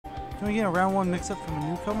Can we get a round 1 mix-up from a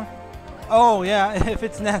newcomer? Oh, yeah, if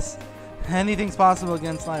it's Ness. Anything's possible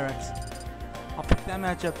against Liyrex. I'll pick that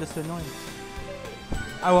matchup just to annoy him.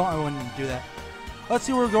 I wouldn't do that. Let's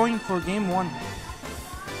see where we're going for game 1.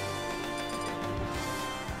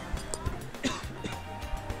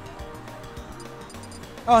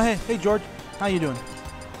 Oh, hey, George. How you doing?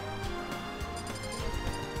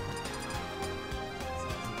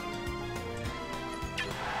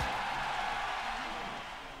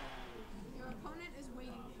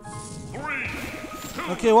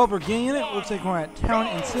 Okay, well, we're getting in it. Looks like we're at Town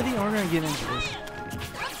and City, and we're going to get into this.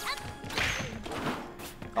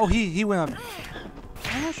 Oh, he went up.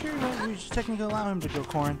 I'm not sure that we should technically allow him to go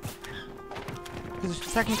Corrin. Because it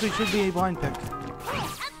technically should be a blind pick.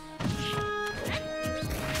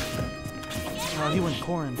 He went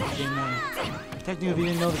Corrin for game 1. Technically, if he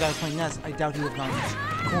didn't know the guy was playing Ness, I doubt he would have gone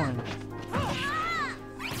Corrin.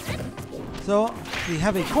 So, we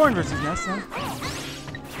have a Corrin versus Ness then.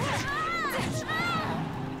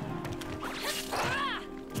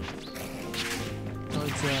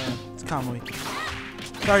 It's Conway.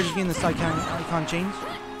 Sorry, just getting the side icon changed.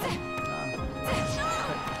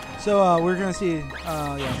 So we're gonna see,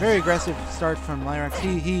 yeah, very aggressive start from Liyrex.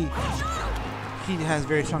 He has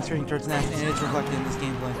very strong steering towards Ness, and it's reflected in this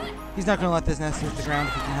gameplay. He's not gonna let this Ness hit the ground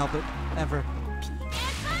if he can help it, ever.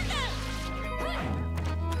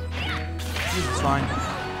 This is fine.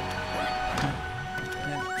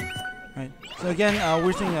 Yeah. Right. So again,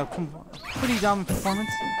 we're seeing a pretty dominant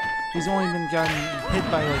performance. He's only been gotten hit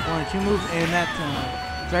by like 1 or 2 moves, and that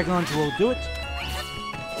Dragon Lunge will do it.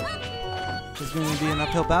 It's going to be an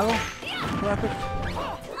uphill battle for Epic.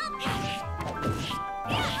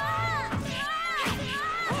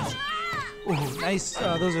 Ooh, nice.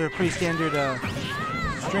 Those are pretty standard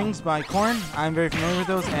strings by Corrin. I'm very familiar with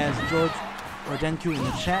those, as George or Denku in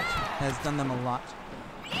the chat has done them a lot.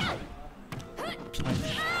 Right.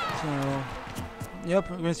 So, yep,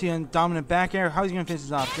 we're going to see a dominant back air. How he's going to finish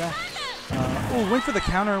this off? Went for the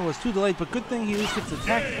counter, was too delayed, but good thing he at least gets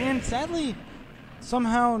attacked. And sadly,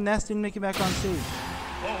 somehow Ness didn't make it back on stage.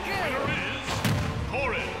 The winner is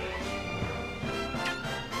Corrin.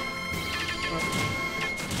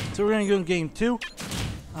 So we're going to go in game 2.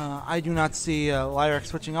 I do not see Liyrex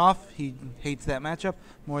switching off. He hates that matchup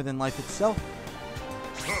more than life itself.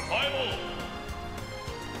 Survival.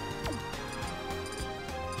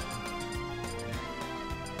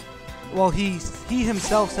 Well, he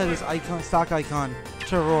himself set his stock icon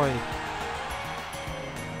to Roy.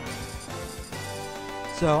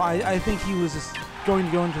 So I think he was just going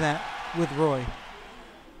to go into that with Roy.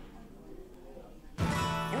 3,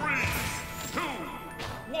 2,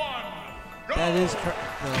 1, go. That is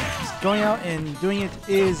going out and doing it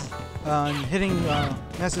is hitting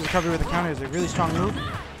Ness's recovery with a counter is a really strong move.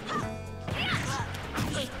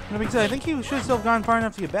 Because I think he should still have gone far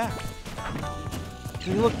enough to get back.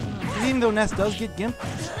 So you look, even though Ness does get gimped,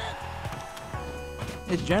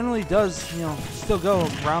 it generally does, still go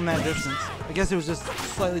around that distance. I guess it was just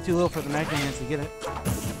slightly too little for the Magma Hands to get it.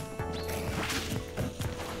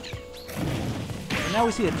 And now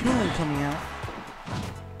we see a Toon link coming out.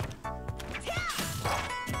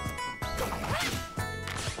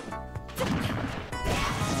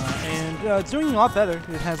 And it's doing a lot better.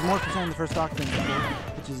 It has more percent in the first stock than before,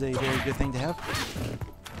 which is a very good thing to have.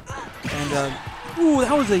 And ooh,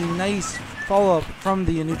 that was a nice follow-up from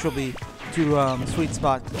the neutral B to Sweet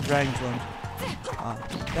Spot Dragon's Lunge.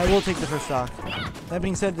 That will take the first stock. That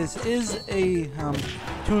being said, this is a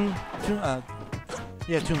Toon link.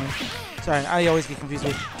 Sorry, I always get confused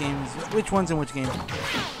with games, which one's in which game.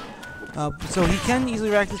 So he can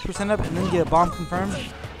easily rack this percent up and then get a bomb confirmed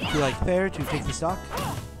to like fair to take the stock.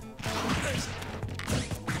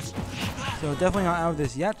 So definitely not out of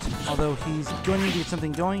this yet, although he's going to get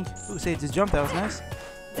something going. Ooh, saved his jump, that was nice.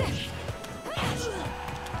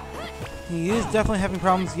 He is definitely having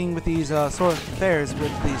problems getting with these sword fairs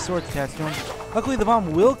with the swords attached to him. Luckily the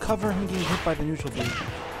bomb will cover him getting hit by the neutral beam.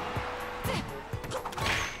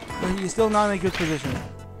 But he's still not in a good position.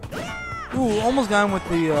 Ooh, almost got him with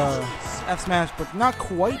the F smash, but not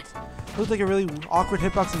quite. Looked like a really awkward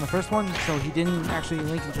hitbox in the first one, so he didn't actually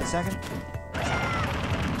link into the second.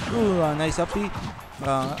 Ooh, nice up B.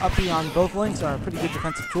 Up B on both links are a pretty good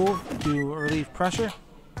defensive tool to relieve pressure.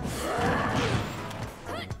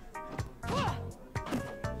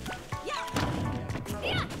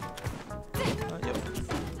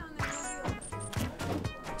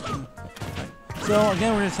 So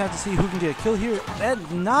again, we're going to have to see who can get a kill here. That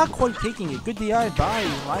not quite taking it. Good DI by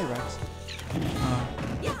Liyrex.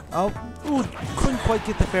 Couldn't quite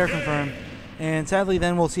get the fair confirmed. And sadly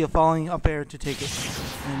then we'll see a falling up air to take it.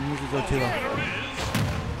 And we could go 2-0.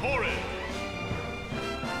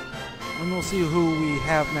 and we'll see who we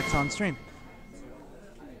have next on stream.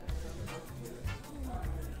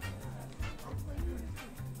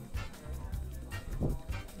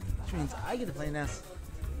 Which means I get to play Ness.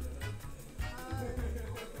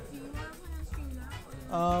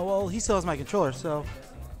 Well, he still has my controller, so.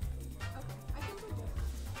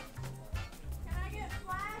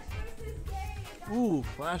 Ooh,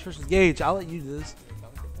 Flash versus Gage. I'll let you do this.